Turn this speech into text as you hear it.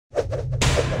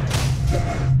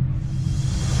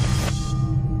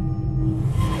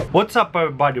What's up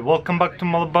everybody, welcome back to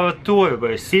my laboratory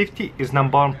where safety is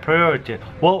 #1 priority.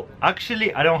 Well,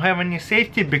 actually I don't have any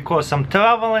safety because I'm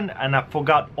traveling and I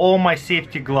forgot all my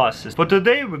safety glasses. For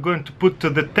today we're going to put to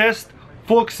the test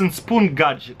forks and spoon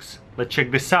gadgets. Let's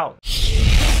check this out.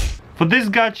 For this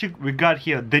gadget we got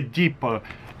here the dipper.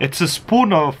 It's a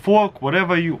spoon or a fork,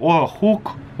 whatever you, or a hook,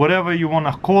 whatever you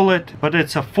wanna call it, but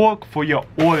it's a fork for your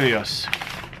Oreos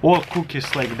or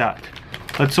cookies like that.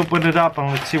 Let's open it up and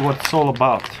let's see what it's all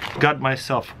about. Got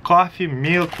myself coffee,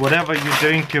 milk, whatever you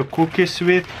drink your cookies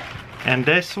with. And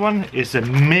this one is a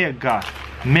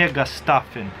mega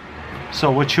stuffing. So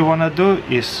what you wanna do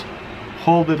is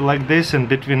hold it like this in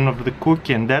between of the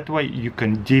cookie, and that way you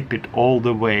can dip it all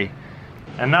the way.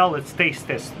 And now let's taste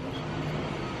this.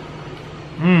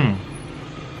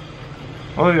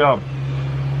 Oh yeah.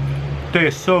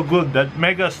 Tastes so good. That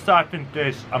mega stuffing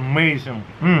tastes amazing.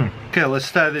 Okay, let's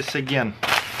try this again.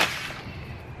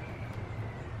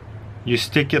 You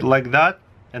stick it like that,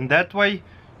 and that way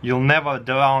you'll never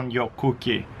drown your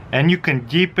cookie, and you can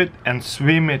dip it and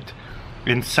swim it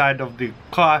inside of the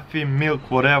coffee, milk,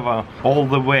 whatever, all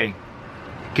the way.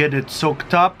 Get it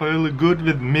soaked up really good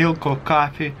with milk or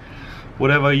coffee,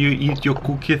 whatever you eat your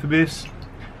cookies with.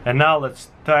 And now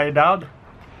let's try it out.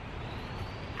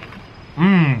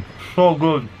 So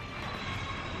good.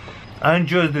 I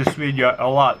enjoyed this video a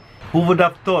lot. Who would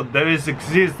have thought there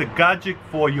exists a gadget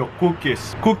for your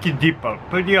cookies? Cookie dipper.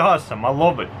 Pretty awesome. I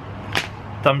love it.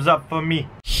 Thumbs up for me.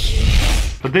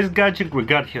 For this gadget we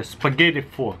got here spaghetti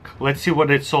fork. Let's see what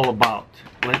it's all about.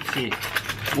 Let's see.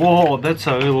 Whoa, that's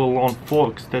a really long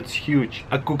fork. That's huge.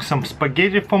 I cooked some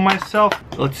spaghetti for myself.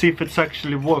 Let's see if it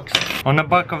actually works. On the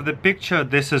back of the picture,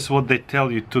 this is what they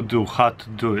tell you to do, how to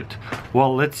do it.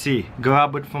 Well, let's see.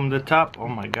 Grab it from the top. Oh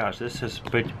my gosh, this is a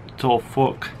pretty tall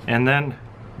fork. And then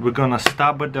we're gonna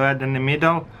stab it right in the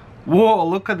middle. Whoa,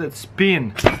 look at that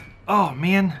spin. Oh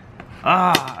man.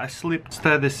 I slipped. Let's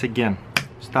try this again.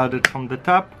 Start it from the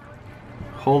top.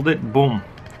 Hold it. Boom.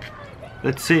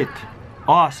 That's it.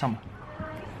 Awesome.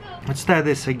 Let's try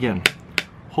this again.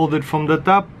 Hold it from the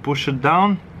top, push it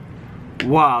down.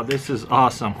 Wow, this is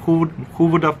awesome. Who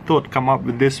would have thought come up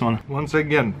with this one? Once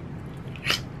again.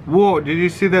 Whoa, did you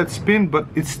see that spin? But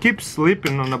it keeps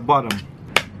slipping on the bottom.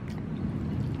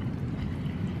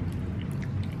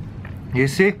 You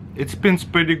see? It spins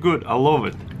pretty good. I love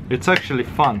it. It's actually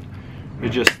fun. You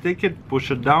just stick it, push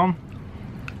it down.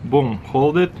 Boom,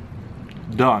 hold it.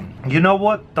 Done. You know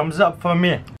what? Thumbs up for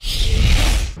me.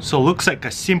 So looks like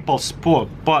a simple sport,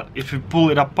 but if you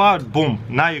pull it apart, boom,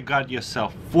 now you got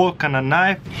yourself fork and a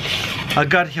knife. I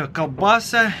got here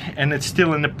kielbasa and it's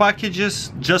still in the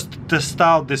packages, just to test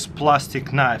out this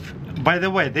plastic knife. By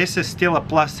the way, this is still a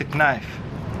plastic knife.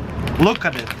 Look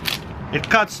at it. It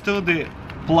cuts through the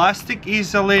plastic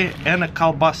easily, and a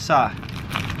kielbasa.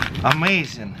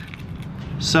 Amazing.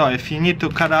 So if you need to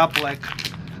cut up like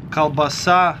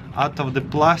kielbasa out of the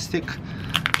plastic,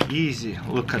 easy.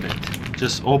 Look at it.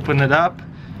 Just open it up,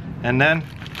 and then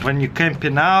when you're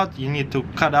camping out, you need to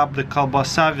cut up the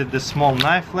kielbasa with the small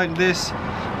knife like this.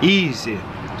 Easy.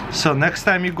 So next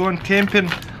time you go on camping,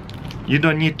 you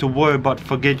don't need to worry about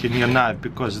forgetting your knife,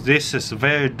 because this is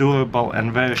very durable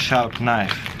and very sharp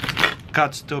knife.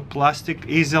 Cuts through plastic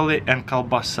easily, and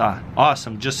kielbasa.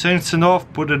 Awesome. Just rinse it off,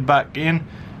 put it back in,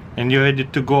 and you're ready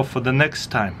to go for the next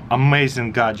time.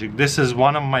 Amazing gadget. This is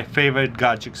one of my favorite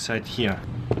gadgets right here.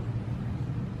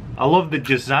 I love the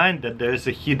design that there is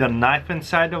a hidden knife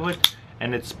inside of it,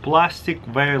 and it's plastic,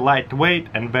 very lightweight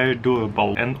and very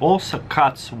durable, and also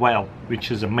cuts well, which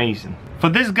is amazing. For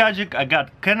this gadget I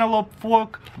got cantaloupe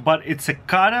fork, but it's a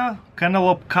cutter,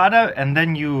 cantaloupe cutter, and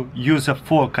then you use a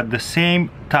fork at the same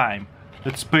time.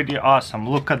 It's pretty awesome.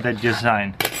 Look at the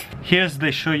design. Here's they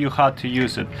show you how to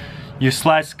use it. You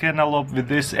slice cantaloupe with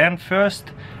this end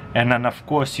first, and then of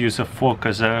course use a fork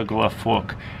as a regular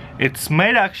fork. It's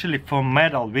made actually from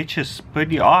metal, which is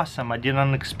pretty awesome. I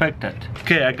didn't expect it.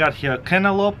 Okay, I got here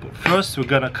cantaloupe. First we're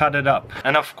gonna cut it up,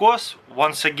 and of course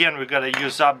once again we gotta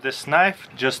use up this knife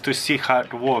just to see how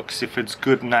it works, if it's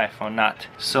good knife or not.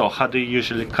 So how do you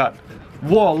usually cut?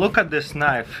 Whoa, look at this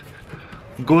knife.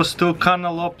 Goes through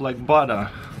cantaloupe like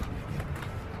butter.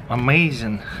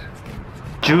 Amazing.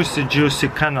 Juicy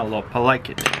cantaloupe. I like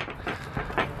it.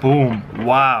 Boom.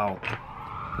 Wow.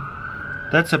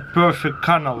 That's a perfect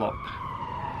cantaloupe.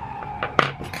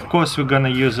 Of course we're gonna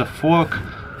use a fork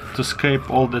to scrape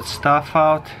all that stuff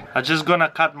out. I'm just gonna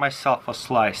cut myself a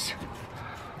slice.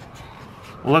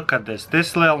 Look at this.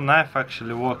 This little knife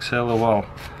actually works really well.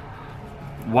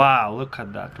 Wow, look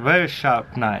at that. Very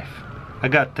sharp knife. I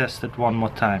gotta test it one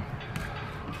more time.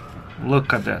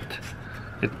 Look at that.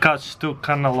 It cuts through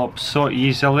cantaloupe so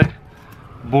easily.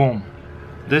 Boom.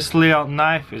 This little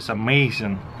knife is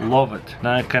amazing. Love it.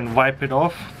 Now I can wipe it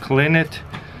off, clean it,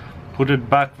 put it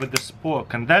back with the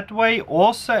spork, and that way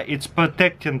also it's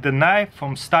protecting the knife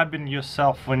from stabbing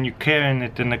yourself when you're carrying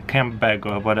it in a camp bag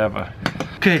or whatever.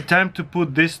 Okay, time to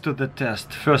put this to the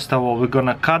test. First of all, we're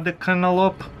gonna cut the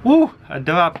cantaloupe. Ooh, I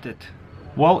dropped it.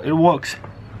 Well, it works.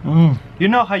 You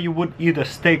know how you would eat a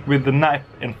steak with a knife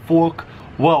and fork?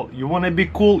 Well, you wanna be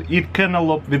cool, eat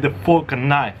cantaloupe with a fork and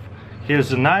knife.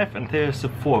 Here's a knife and here's a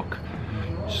fork.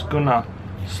 Just gonna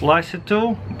slice it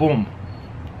too. Boom.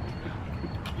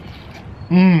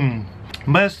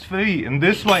 Mess free. And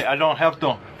this way I don't have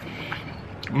to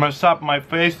mess up my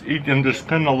face eating this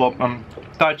cantaloupe and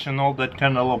touching all that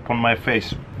cantaloupe on my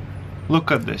face.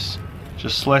 Look at this.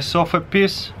 Just slice off a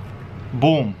piece.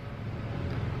 Boom.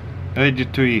 Ready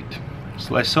to eat.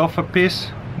 Slice off a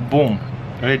piece. Boom.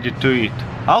 Ready to eat.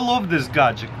 I love this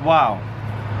gadget. Wow.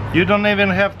 You don't even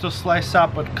have to slice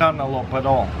up a cantaloupe at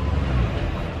all.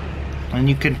 And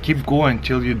you can keep going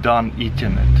till you're done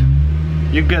eating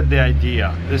it. You get the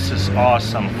idea. This is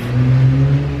awesome.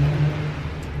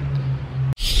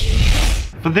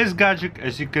 For this gadget,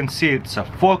 as you can see, it's a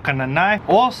fork and a knife.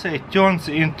 Also, it turns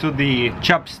into the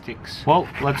chopsticks. Well,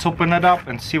 let's open it up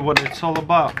and see what it's all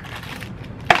about.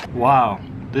 Wow,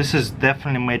 this is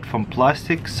definitely made from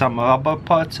plastic. Some rubber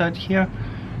parts out here.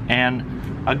 And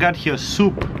I got here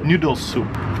soup, noodle soup.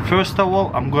 First of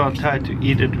all, I'm gonna try to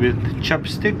eat it with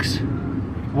chopsticks.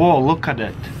 Whoa, look at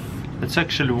it. It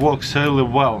actually works really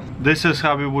well. This is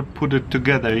how we would put it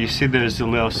together. You see there's a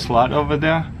little slot over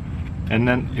there, and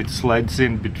then it slides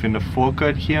in between the fork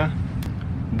right here.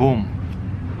 Boom.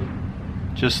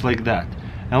 Just like that.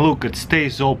 And look, it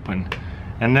stays open.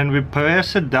 And then we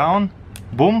press it down.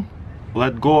 Boom.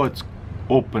 Let go, it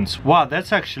opens. Wow,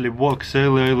 that actually works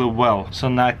really well. So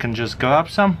now I can just grab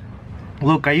some.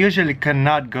 Look, I usually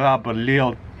cannot grab a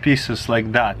little pieces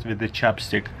like that with the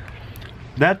chopstick.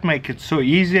 That makes it so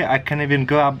easy. I can even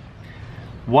grab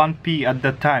one pea at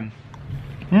the time.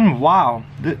 Wow,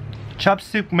 the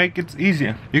chopstick make it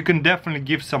easy. You can definitely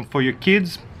give some for your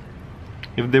kids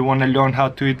if they want to learn how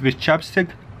to eat with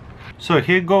chopstick. So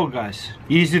here you go, guys.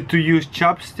 Easy to use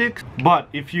chopsticks, but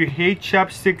if you hate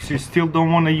chopsticks, you still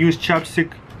don't want to use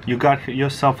chopstick, you got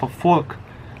yourself a fork.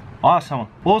 Awesome.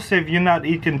 Also, if you're not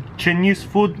eating Chinese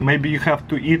food, maybe you have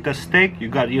to eat a steak, you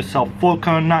got yourself fork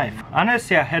or a knife.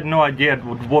 Honestly, I had no idea it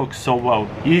would work so well.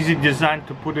 Easy design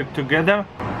to put it together.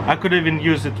 I could even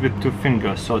use it with 2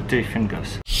 fingers or 3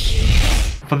 fingers.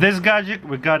 For this gadget,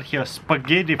 we got here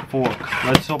spaghetti fork.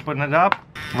 Let's open it up.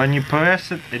 When you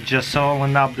press it, it just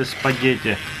rolling up the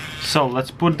spaghetti. So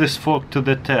let's put this fork to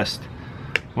the test.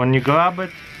 When you grab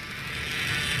it,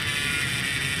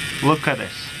 look at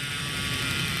this.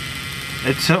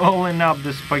 It's rolling up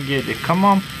the spaghetti. Come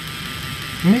on.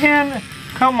 Man,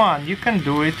 come on, you can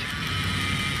do it.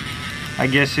 I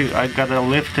guess I gotta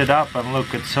lift it up and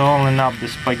look, it's rolling up the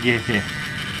spaghetti.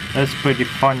 That's pretty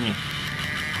funny.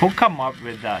 Who come up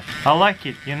with that? I like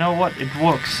it. You know what? It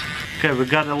works. Okay, we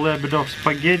got a little bit of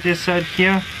spaghetti right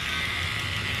here.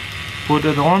 Put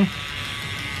it on.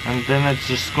 And then it's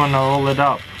just gonna roll it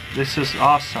up. This is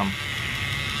awesome.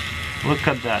 Look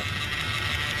at that.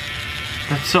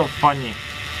 That's so funny.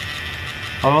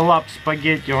 Roll up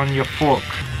spaghetti on your fork.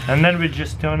 And then we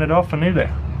just turn it off and eat it.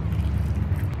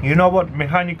 You know what?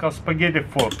 Mechanical spaghetti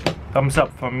fork. Thumbs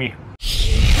up for me.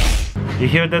 You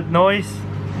hear that noise?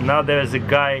 Now there's a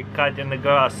guy cutting the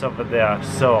grass over there,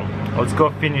 so let's go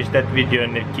finish that video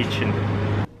in the kitchen.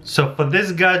 So for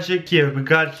this gadget here, we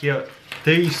got here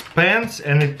 3 pans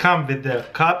and it comes with the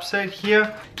cups right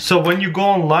here. So when you go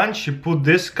on lunch, you put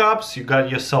these cups, you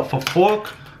got yourself a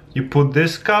fork, you put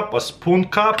this cup, a spoon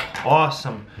cup,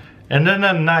 awesome, and then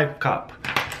a knife cup.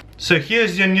 So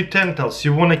here's your utensils.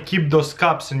 You want to keep those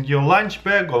cups in your lunch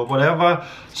bag or whatever.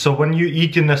 So when you're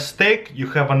eating a steak, you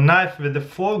have a knife with a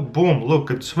fork. Boom, look,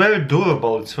 it's very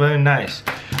durable, it's very nice.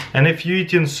 And if you're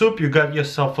eating soup, you got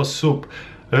yourself a soup.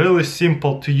 Really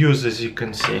simple to use, as you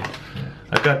can see.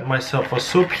 I got myself a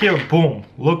soup here. Boom,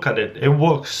 look at it. It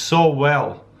works so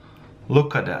well.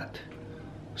 Look at that.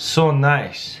 So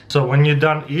nice. So when you're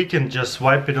done eating, just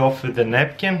wipe it off with a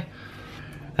napkin.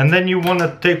 And then you want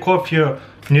to take off your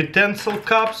utensil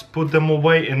cups, put them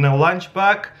away in a lunch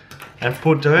bag, and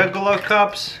put regular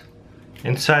cups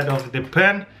inside of the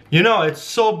pan. You know, it's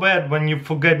so bad when you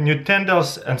forget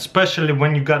utensils, and especially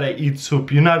when you gotta eat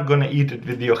soup. You're not gonna eat it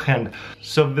with your hand.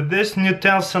 So with this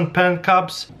utensils and pan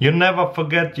cups, you never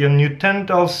forget your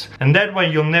utensils, and that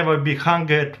way you'll never be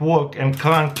hungry at work and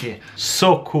cranky.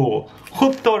 So cool.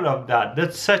 Who thought of that?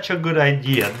 That's such a good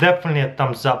idea. Definitely a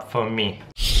thumbs up for me.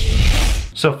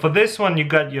 So for this one, you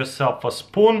got yourself a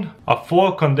spoon, a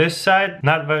fork on this side,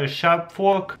 not very sharp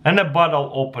fork, and a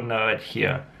bottle opener right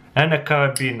here, and a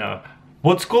carabiner.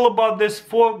 What's cool about this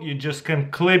fork, you just can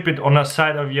clip it on the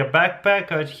side of your backpack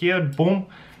right here, boom.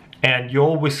 And you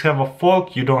always have a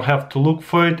fork, you don't have to look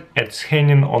for it, it's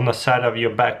hanging on the side of your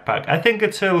backpack. I think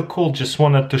it's really cool, just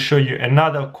wanted to show you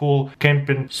another cool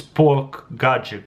camping spork gadget.